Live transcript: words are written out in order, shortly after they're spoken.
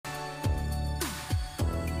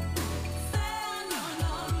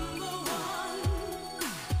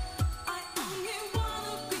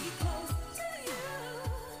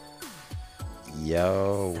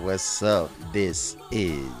Yo, what's up? This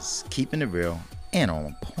is Keeping It Real and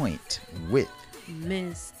On Point with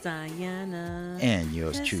Miss Diana. and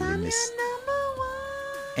yours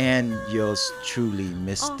truly,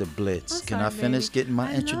 Mr. Blitz. Can I finish getting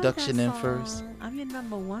my introduction in first? I'm your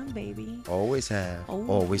number one, baby. Always have,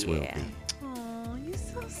 always will be. Oh, you're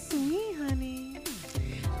so sweet, honey.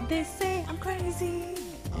 They say I'm crazy.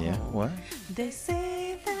 Yeah, what? They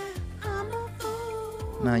say that I'm a fool.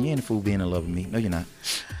 Nah, you ain't a fool being in love with me. No, you're not.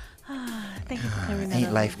 Thank you for clearing that Ain't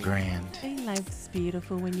up, life baby. grand? Ain't life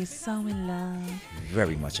beautiful when you're so in love?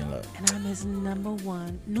 Very much in love. And I'm his number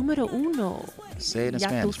one. Número uno. Say it in Ya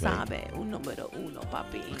tú Spanish, babe. sabes. Un número uno,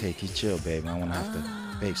 papi. Okay, keep chill, babe. I don't want to have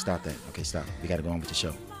to. Babe, stop that. Okay, stop. We got to go on with the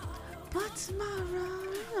show. But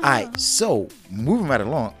tomorrow. All right, so moving right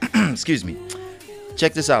along. Excuse me.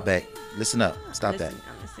 Check this out, babe. Listen up. Stop that.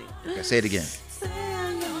 Listen. Okay, say it again. Say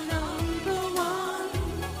I'm your number one.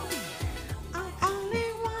 I only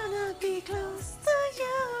wanna be close to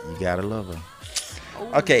you. You gotta love her.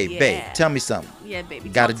 Oh, Okay, yeah. babe, tell me something. Yeah, baby.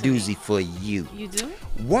 Got a talk to me. doozy for you. You do?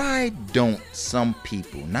 Why don't some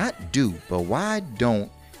people, not do, but why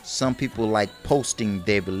don't some people like posting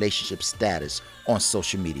their relationship status on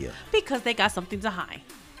social media? Because they got something to hide.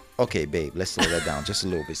 Okay, babe, let's slow that down just a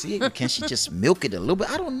little bit. See, can she just milk it a little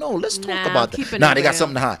bit? I don't know. Let's talk Nah, about keep that. it Nah, in they got real.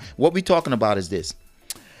 something to hide. What we talking about is this.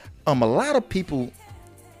 A lot of people,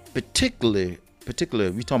 particularly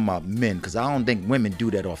we talking about men, because I don't think women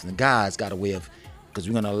do that often. The guys got a way of, because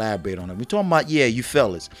we're gonna elaborate on it. We're talking about, yeah, you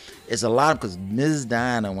fellas. It's a lot, because Ms.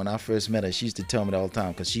 Diana, when I first met her, she used to tell me that all the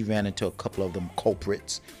time, because she ran into a couple of them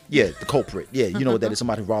culprits. Yeah, the culprit. Yeah, you know what that is.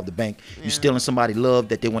 Somebody who robbed the bank. You stealing somebody's love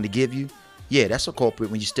that they want to give you. Yeah, that's a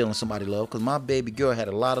culprit when you're stealing somebody's love. Because my baby girl had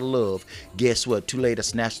a lot of love. Guess what? Too late, I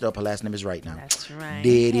snatched it up. Her last name is right now. That's right.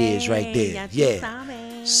 There it is, right there. ya tú Yeah.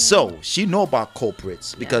 sabes. So she know about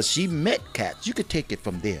culprits because she met cats. You could take it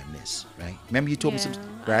from there, miss. Right? Remember you told me some,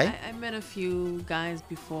 right? I met a few guys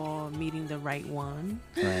before meeting the right one.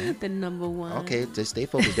 Right. The number one. Okay, just stay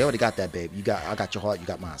focused. They already got that, babe. I got your heart. You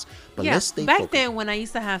got mine. But Yeah, let's stay back focused. then when I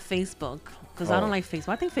used to have Facebook, because I Oh. don't like Facebook.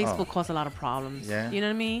 I think Facebook Oh. caused a lot of problems. Yeah. You know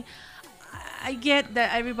what I mean? I get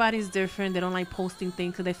that everybody's different. They don't like posting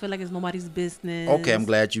things because they feel like it's nobody's business. Okay, I'm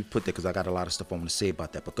glad you put that because I got a lot of stuff I want to say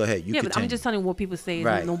about that. But go ahead. You Yeah, continue. but I'm just telling you what people say. Is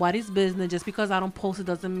Right. nobody's business. Just because I don't post it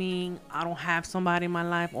doesn't mean I don't have somebody in my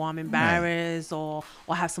life or I'm embarrassed or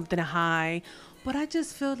have something to hide. But I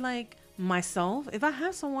just feel like myself, if I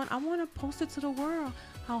have someone, I want to post it to the world.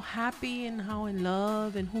 How happy and how in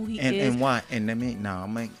love and who he is. And why? And I'm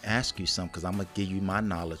gonna ask you something because I'm gonna give you my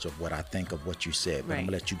knowledge of what I think of what you said. But I'm Right.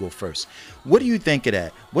 gonna let you go first. What do you think of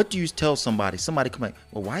that? What do you tell somebody? Somebody come like,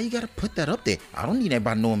 well, why you gotta put that up there? I don't need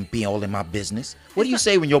everybody knowing being all in my business. What do you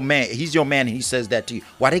say when your man, he's your man, and he says that to you?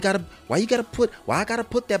 Why I gotta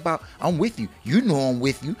put that about? I'm with you. You know I'm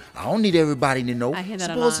with you. I don't need everybody to know. I hear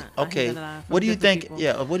that a lot. I hear Okay. that a lot from What do you different think? people.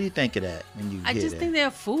 Yeah. What do you think of that when you I hear just that? think they're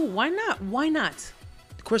a fool. Why not? Why not?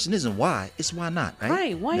 The question isn't why. It's why not, right?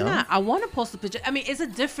 Right, why No? not? I want to post a picture. I mean, is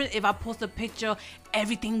it different if I post a picture,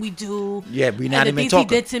 everything we do? Yeah, we not and the even things talking.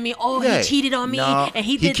 he did to me. Oh, Yeah. he cheated on me, No, and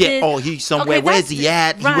he did can't. this. Oh, he's somewhere. Okay, Where's that's he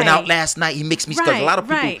at? He went right. out last night. He mixed me stuff. A lot of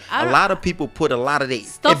people. Right. A lot of people put a lot of their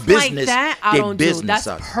Stuff business. like that, I their don't do. business That's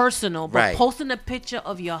out. personal. But Right. posting a picture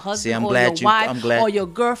of your See, husband I'm or glad your wife I'm glad- or your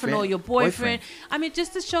girlfriend or your boyfriend. boyfriend. I mean,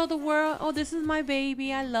 just to show the world, oh, this is my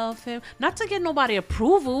baby. I love him. Not to get nobody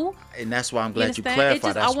approval. And that's why I'm You glad you understand? clarified. It's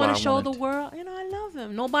just That's I want why to show wanted the world, I love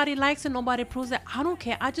him. Nobody likes it. Nobody approves it. I don't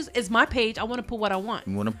care. It's my page. I want to put what I want.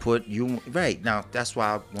 You want to put you right now. That's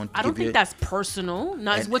why I want. To I don't give think you, that's personal.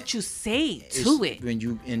 No, it's And- what you say it's to it. when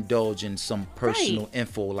you indulge in some personal Right.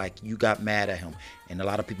 info, like you got mad at him, and a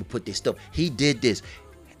lot of people put their stuff. He did this.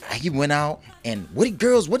 He went out and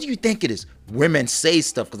girls, what do you think it is? Women say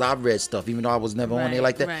stuff because I've read stuff, even though I was never on there Right,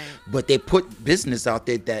 like that. right. But they put business out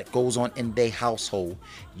there that goes on in their household.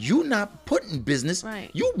 You not putting business. Right.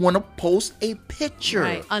 You want to post a picture,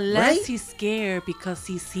 Right. Unless right? he's scared because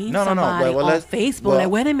he's seen No, no, no. somebody Well, on let's- Facebook. well- like,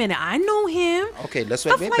 wait a minute, I know him. Okay, let's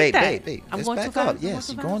Stuff wait, like babe, that. babe. I'm Let's going too back fast? up. I'm Yes,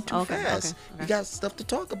 going you're too going fast? too Okay, fast. okay. We got stuff to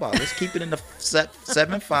talk about. Let's keep it in the 5,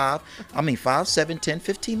 7, 10,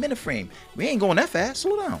 15 minute frame. We ain't going that fast.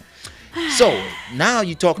 Slow down. So now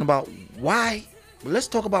you're talking about why. Let's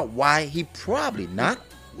talk about why he probably not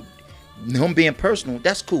him being personal.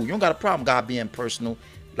 That's cool. You don't got a problem God being personal,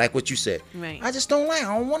 like what you said. Right. I just don't like.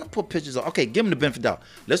 I don't want to put pictures up. Okay, give him the benefit of the doubt.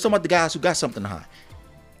 Let's talk about the guys who got something to hide.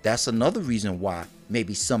 That's another reason why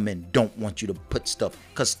maybe some men don't want you to put stuff,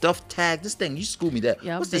 because stuff tag this thing. You schooled me that.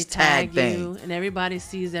 Yeah, What's they this tag thing? you, and everybody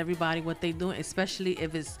sees everybody what they doing, especially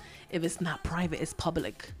if it's not private, it's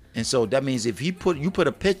public. And so that means if you put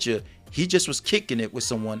a picture, he just was kicking it with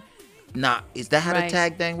someone. Nah, is that how the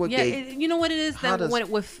tag thing works? Yeah, you know what it is that does- when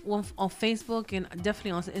on Facebook and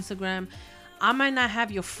definitely on Instagram, I might not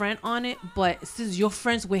have your friend on it, but since you're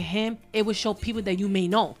friends with him, it would show people that you may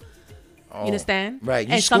know. You understand? Right.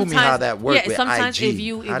 You And schooled me how that worked Yeah, with sometimes IG. if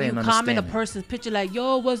you I didn't comment a understand it. person's picture like,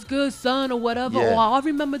 yo, what's good, son, or whatever, Yeah. or I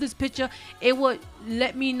remember this picture, it would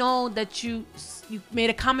let me know that you made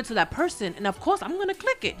a comment to that person. And of course, I'm going to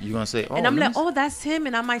click it. You're going to say, oh, and I'm let like, me oh, that's him.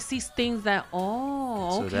 And I might see things that,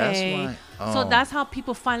 So okay. that's why- So oh. that's how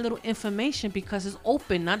people find little information because it's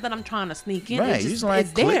open. Not that I'm trying to sneak in. Right, It's you just, just like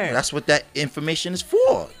it's click. there. That's what that information is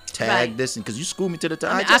for. Tag Right. this, and because you schooled me to the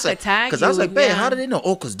time. I mean, I could tag because I was you, like, babe, yeah. how did they know?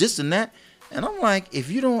 Oh, because this and that. And I'm like,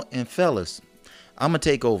 if you don't, and fellas, I'm gonna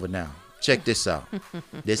take over now. Check this out.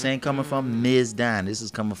 This ain't coming from Ms. Dine. This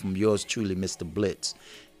is coming from yours truly, Mr. Blitz.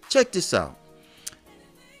 Check this out.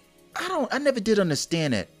 I never did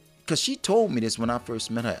understand that because she told me this when I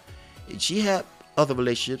first met her. She had other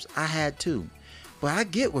relationships. I had too. But I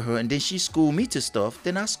get with her, and then she schooled me to stuff.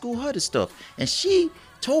 Then I school her to stuff. And she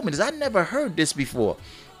told me this. I never heard this before.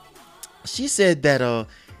 She said that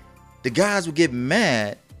the guys would get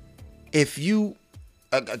mad if you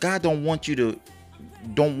a guy don't want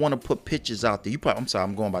to put pictures out there. I'm sorry,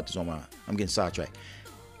 I'm going about this on my. I'm getting sidetracked.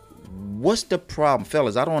 What's the problem,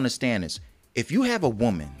 fellas? I don't understand this. If you have a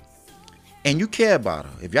woman and you care about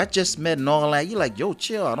her, if y'all just met and all that, you're like, yo,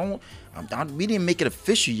 chill. We didn't make it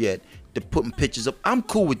official yet to putting pictures up. I'm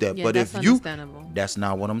cool with that. Yeah, but that's if you, understandable. that's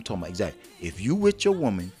not what I'm talking about. Exactly. If you with your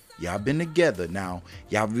woman, y'all been together now.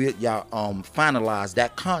 Y'all finalized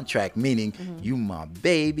that contract, meaning you my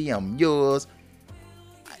baby, I'm yours.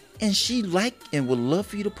 And she like and would love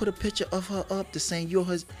for you to put a picture of her up to saying you're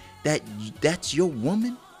hers, that's your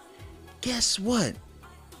woman. Guess what?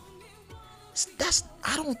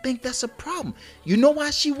 I don't think that's a problem. You know why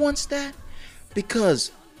she wants that?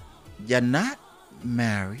 Because you're not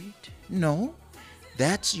married. No.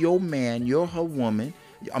 That's your man. You're her woman.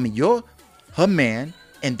 I mean, you're her man,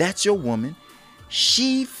 and that's your woman.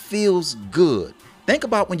 She feels good. Think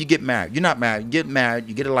about when you get married. You're not married. You get married.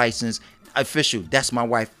 You get a license. Official. That's my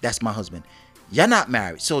wife. That's my husband. You're not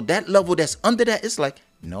married. So that level that's under that, it's like,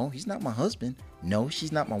 no, he's not my husband. No,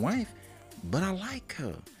 she's not my wife. But I like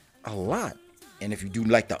her a lot. And if you do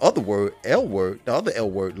like the other word, L word, the other L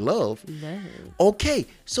word, love. Okay,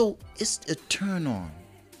 so it's a turn on.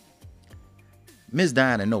 Miss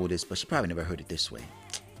Diana know this, but she probably never heard it this way.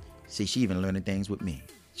 See, she even learning things with me.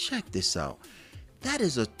 Check this out. That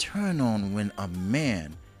is a turn on when a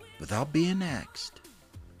man, without being asked,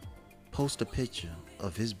 posts a picture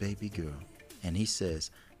of his baby girl and he says,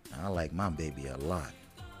 I like my baby a lot,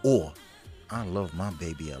 or I love my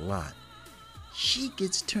baby a lot. She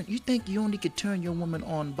gets turned. You think you only could turn your woman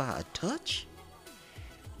on by a touch?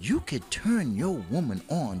 You could turn your woman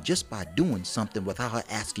on just by doing something without her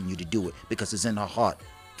asking you to do it, because it's in her heart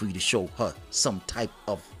for you to show her some type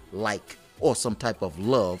of like or some type of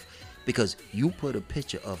love, because you put a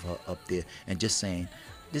picture of her up there and just saying,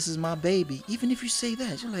 this is my baby. Even if you say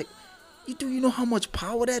that, you're like, you know how much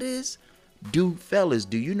power that is? Fellas,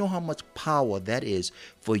 do you know how much power that is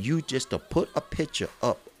for you just to put a picture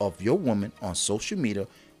up of your woman on social media?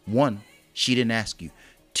 1, she didn't ask you.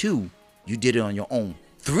 2, you did it on your own.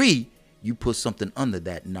 3, you put something under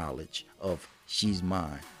that knowledge of she's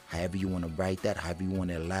mine. However you want to write that, however you want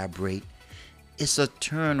to elaborate. It's a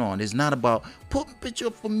turn on. It's not about put a picture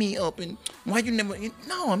up for me up and why you never.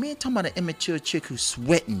 No, I mean, I'm talking about an immature chick who's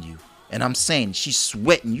sweating you. And I'm saying she's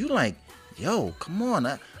sweating you like, yo, come on.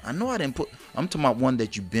 I know I didn't put. I'm talking about one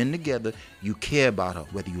that you've been together. You care about her,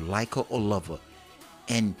 whether you like her or love her.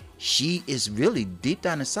 And she is really deep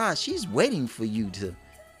down inside. She's waiting for you to.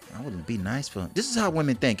 I wouldn't be nice for her. This is how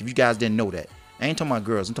women think. If you guys didn't know that. I ain't talking about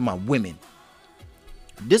girls. I'm talking about women.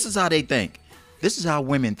 This is how they think. This is how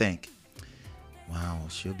women think. Wow,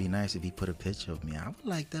 sure be nice if he put a picture of me. I would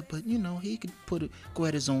like that, but he could go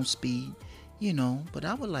at his own speed, but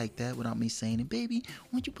I would like that without me saying it. Baby,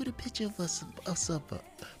 why don't you put a picture of us up?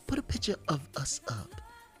 Put a picture of us up.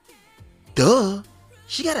 Duh.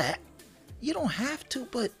 She gotta, you don't have to,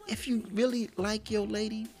 but if you really like your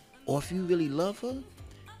lady, or if you really love her,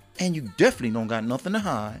 and you definitely don't got nothing to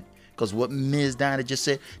hide, because what Ms. Dinah just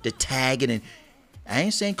said, the tagging and I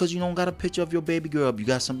ain't saying because you don't got a picture of your baby girl up, you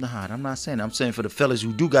got something to hide. I'm not saying that. I'm saying for the fellas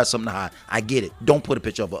who do got something to hide, I get it. Don't put a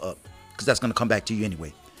picture of her up, because that's going to come back to you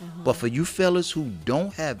anyway. But for you fellas who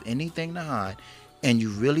don't have anything to hide, and you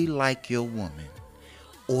really like your woman,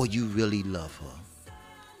 or you really love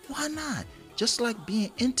her, why not? Just like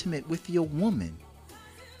being intimate with your woman.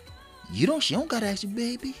 She don't got to ask you,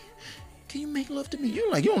 baby, can you make love to me?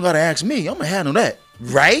 You're like, you don't got to ask me. I'm going to handle that.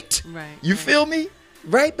 Right? Right. You feel me?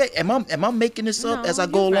 Right, babe? Am I making this up No, as I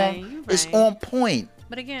go you're along? right, you're It's right. on point.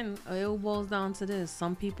 But again, it all boils down to this.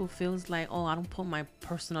 Some people feels like, oh, I don't put my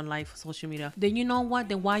personal life on social media. Then you know what?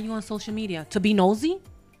 Then why you on social media? To be nosy?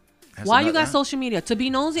 That's Why you another- got social media? To be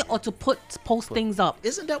nosy or to post things up?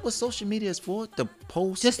 Isn't that what social media is for? To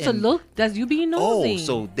post Just to and- look? That's you being Oh, nosy.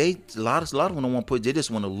 so a lot of them don't want to put. They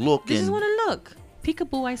just want to look They and just want to look.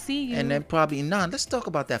 Peekaboo, I see you. and then probably let's talk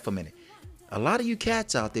about that for a minute. A lot of you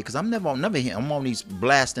cats out there, because I'm never here. I'm on these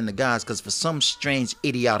blasting the guys because for some strange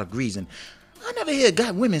idiotic reason, I never hear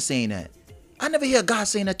women saying that. I never hear a guy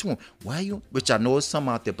saying that to them. Why you? Which I know is some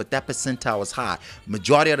out there, but that percentile is high.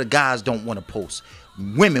 Majority of the guys don't want to post.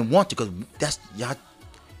 Women want to because that's y'all.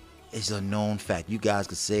 It's a known fact. You guys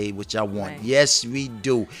can say what y'all want. Right. Yes, we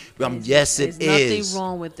do. Yes, it There's is. nothing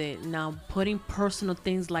wrong with it. Now, putting personal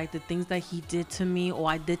things like the things that he did to me or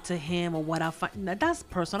I did to him or what I find, that's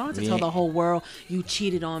personal. I don't have to tell Yeah. the whole world you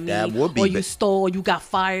cheated on me That would be or you ba- stole or you got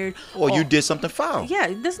fired. Or you did something foul. Yeah,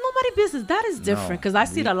 there's nobody business. That is different because I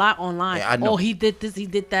see it a lot online. Yeah, I know. Oh, he did this, he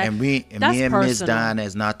did that. And me and Ms. personal. Dinah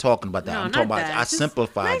is not talking about that. No, I'm not talking about that. I Just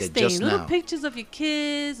simplified nice it things. just Little now. pictures of your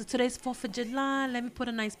kids. Today's 4th of July. Let me put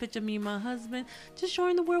a nice picture of me and my husband. Just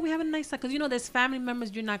showing the world we have a nice life. Because, there's family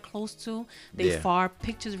members you're not close to. They Yeah. far.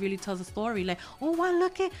 Pictures really tells a story. Like, oh, wow,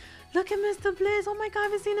 look at Mr. Bliss. Oh, my God, I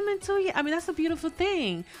haven't seen him in 2 years. I mean, that's a beautiful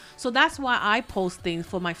thing. So that's why I post things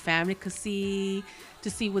for my family to see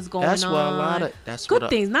what's going That's on. why a lot of- that's good what I-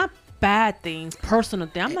 things, not bad things, personal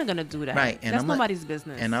things. I'm not going to do that. Right, and that's I'm not- nobody's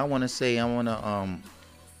business. And I want to say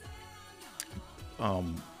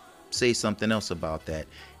something else about that.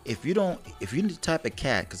 If you're the type of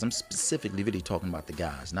cat, because I'm specifically really talking about the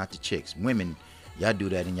guys, not the chicks. Women, y'all do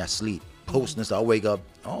that in y'all sleep. Posting this, I wake up,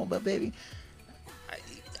 oh, but baby,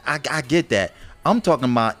 I get that. I'm talking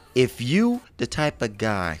about if you the type of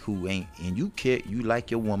guy who ain't, and you care, you like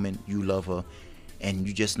your woman, you love her, and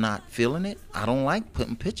you just not feeling it. I don't like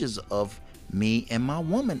putting pictures of me and my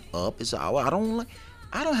woman up.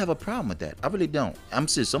 I don't have a problem with that. I really don't. I'm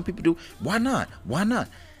serious. Some people do. Why not? Why not?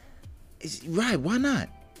 Right, why not?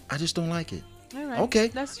 I just don't like it. All right. Okay.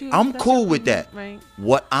 That's you. I'm That's cool your with that. opinion. Right.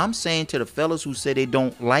 What I'm saying to the fellas who say they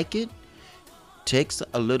don't like it, takes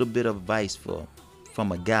a little bit of advice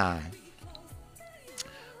from a guy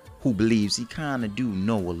who believes he kind of do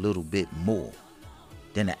know a little bit more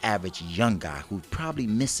than the average young guy who's probably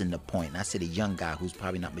missing the point. And I said a young guy who's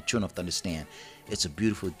probably not mature enough to understand. It's a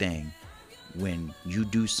beautiful thing when you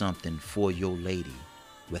do something for your lady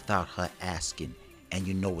without her asking and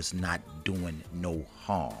you know it's not doing no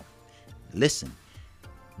harm. Listen,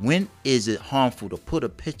 when is it harmful to put a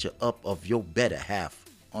picture up of your better half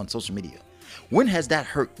on social media? When has that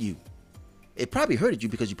hurt you? It probably hurted you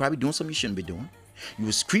because you're probably doing something you shouldn't be doing. You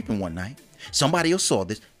was creeping one night. Somebody else saw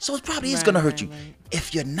this. So it probably is going to hurt you. Right.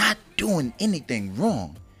 If you're not doing anything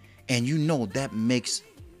wrong and you know that makes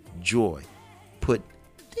joy, put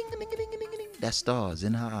ding-a-ding-a-ding-a-ding-a-ding, that stars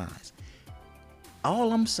in her eyes.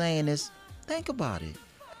 All I'm saying is think about it.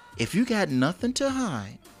 If you got nothing to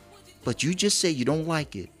hide, but you just say you don't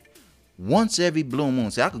like it, once every blue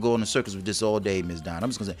moon, say I could go on a circus with this all day, Miss Don. I'm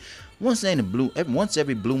just gonna say, once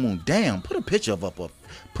every blue moon, damn, put a picture of her up.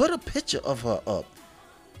 Put a picture of her up.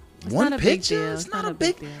 It's One not a big picture, deal. it's It's not not a a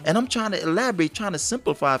big big. deal. And I'm trying to elaborate, trying to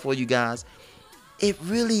simplify for you guys. It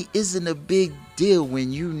really isn't a big deal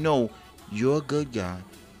when you know you're a good guy,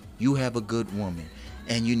 you have a good woman,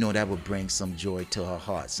 and you know that would bring some joy to her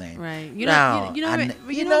heart. Saying, Right. you You know how many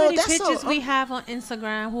that's pictures so- we have on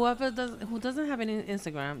Instagram. Who doesn't have an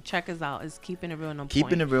Instagram, check us out. It's Keeping It Real and On keeping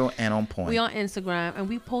Point. it real and on point. We on Instagram and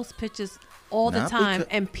we post pictures all the Not time, becau-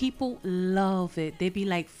 and people love it. They be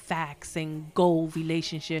like facts and gold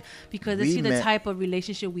relationship because they We see the met- type of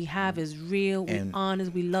relationship we have is real. We And-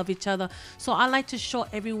 honest. We love each other. So I like to show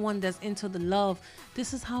everyone that's into the love.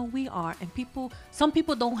 This is how we are, and some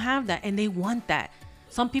people don't have that, and they want that.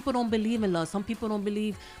 Some people don't believe in love. Some people don't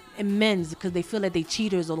believe in men's because they feel like they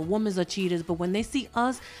cheaters or the women's are cheaters. But when they see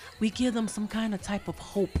us, we give them some kind of type of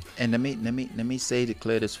hope. And let me say to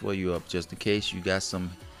clear this for you up, just in case you got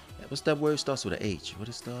some. What's that word? Starts with an H. What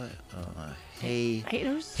is that?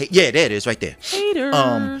 Haters. Hey, yeah, there it is, right there.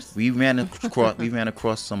 Haters. We ran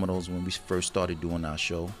across some of those when we first started doing our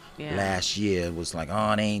show Yeah. last year. It was like,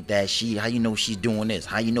 oh, it ain't that she. How you know she's doing this?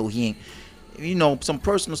 How you know he ain't? You know, some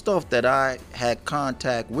personal stuff that I had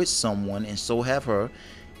contact with someone, and so have her.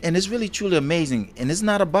 And it's really truly amazing. And it's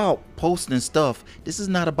not about posting stuff. This is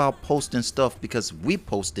not about posting stuff because we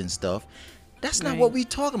posting stuff. That's not Right. what we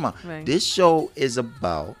talking about. Right. This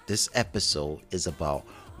episode is about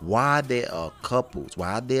why there are couples,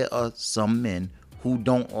 why there are some men who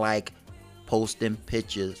don't like posting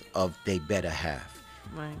pictures of their better half.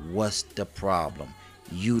 Right. What's the problem?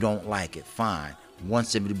 You don't like it, fine.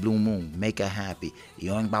 Once every blue moon, make her happy.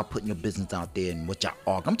 You ain't about putting your business out there and what y'all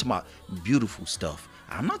argue. I'm talking about beautiful stuff.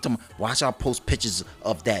 I'm not talking about watch y'all post pictures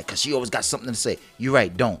of that because she always got something to say. You're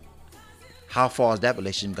right, don't. How far is that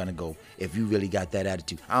relationship gonna go if you really got that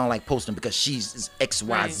attitude? I don't like posting because she's XYZ.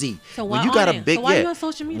 Right. So when you got a big, why you on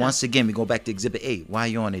social media? Once again, we go back to Exhibit 8. Why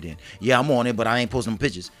you on it then? Yeah, I'm on it, but I ain't posting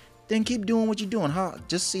pictures. Then keep doing what you're doing.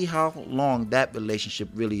 Just see how long that relationship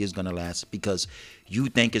really is gonna last, because you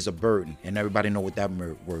think it's a burden, and everybody know what that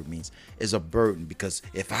word means. It's a burden, because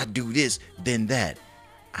if I do this, then that.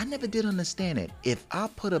 I never did understand it. If I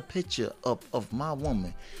put a picture up of my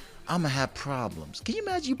woman, I'm gonna have problems. Can you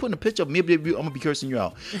imagine you putting a picture up? Maybe I'm gonna be cursing you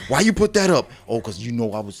out. Why you put that up? Oh, because you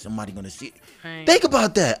know somebody gonna see it. Right. Think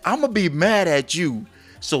about that. I'm gonna be mad at you.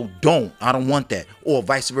 So I don't want that. Or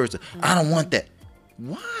vice versa. Mm-hmm. I don't want that.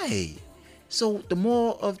 Why? So the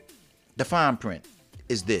moral of the fine print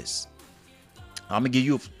is this. I'm gonna give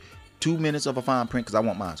you 2 minutes of a fine print because I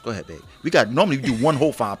want mine. Go ahead, babe. Normally we do one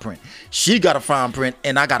whole fine print. She got a fine print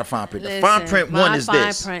and I got a fine print. The fine print one is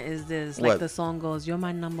this. My fine print is this. Like the song goes, you're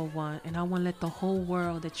my number one, and I want to let the whole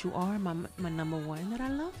world that you are my number one, and that I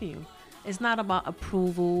love you. It's not about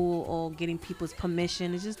approval or getting people's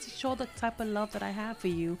permission. It's just to show the type of love that I have for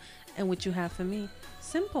you and what you have for me.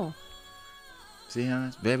 Simple. See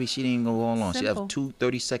how baby, she didn't go all long. Simple. She have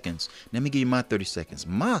 30 seconds. Let me give you my 30 seconds.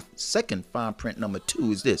 My second fine print number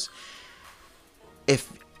 2 is this.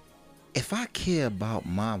 If I care about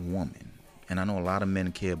my woman, and I know a lot of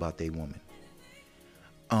men care about their woman,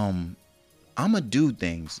 I'ma do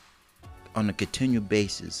things on a continual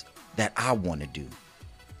basis that I want to do.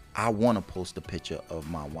 I want to post a picture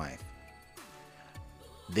of my wife.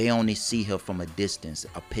 They only see her from a distance,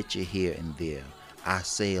 a picture here and there. I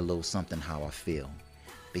say a little something how I feel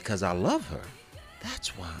because I love her. That's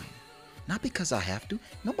why. Not because I have to.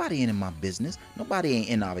 Nobody ain't in my business. Nobody ain't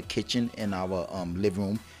in our kitchen, in our living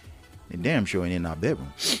room, and damn sure ain't in our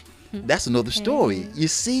bedroom. That's another story. You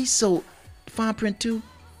see? So fine print 2,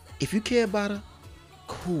 if you care about her,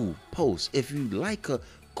 cool, post. If you like her,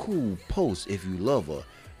 cool, post. If you love her,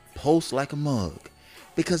 post like a mug,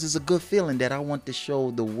 because it's a good feeling that I want to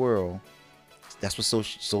show the world. That's what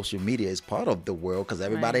social media is part of the world, because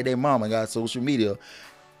everybody, right, their mama got social media.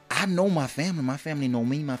 I know my family. My family know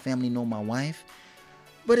me. My family know my wife.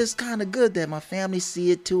 But it's kind of good that my family see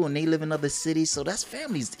it too, and they live in other cities. So that's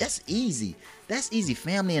families. That's easy. That's easy.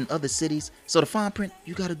 Family in other cities. So the fine print,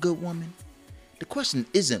 you got a good woman. The question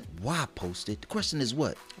isn't why post it. The question is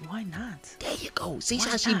what? Why not? There you go. See why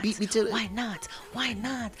how not? she beat me to it? Why not? Why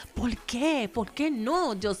not? ¿Por qué? ¿Por qué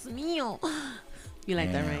no? Dios mío. You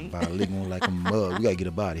like that, right? Bilingual like a mug. We gotta get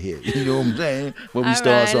up out of here. You know what I'm saying? When we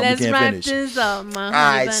start something, we can't finish. Let's wrap this up, my husband. All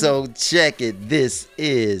right, so check it. This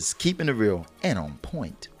is Keeping It Real and On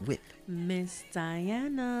Point with Miss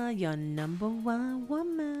Diana, your number one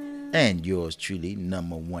woman, and yours truly,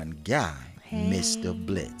 number one guy, Mr.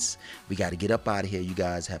 Blitz. We got to get up out of here. You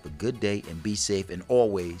guys have a good day and be safe, and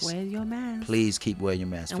always wear your mask. Please keep wearing your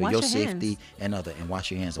mask and for your safety and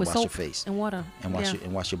wash your hands and wash your face and water and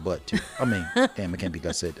wash your butt too. I mean, damn, it can't be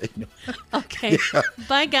that said. Okay,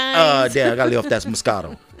 bye guys. Damn, I gotta lay off that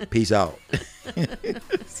Moscato. Peace out.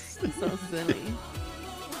 So silly.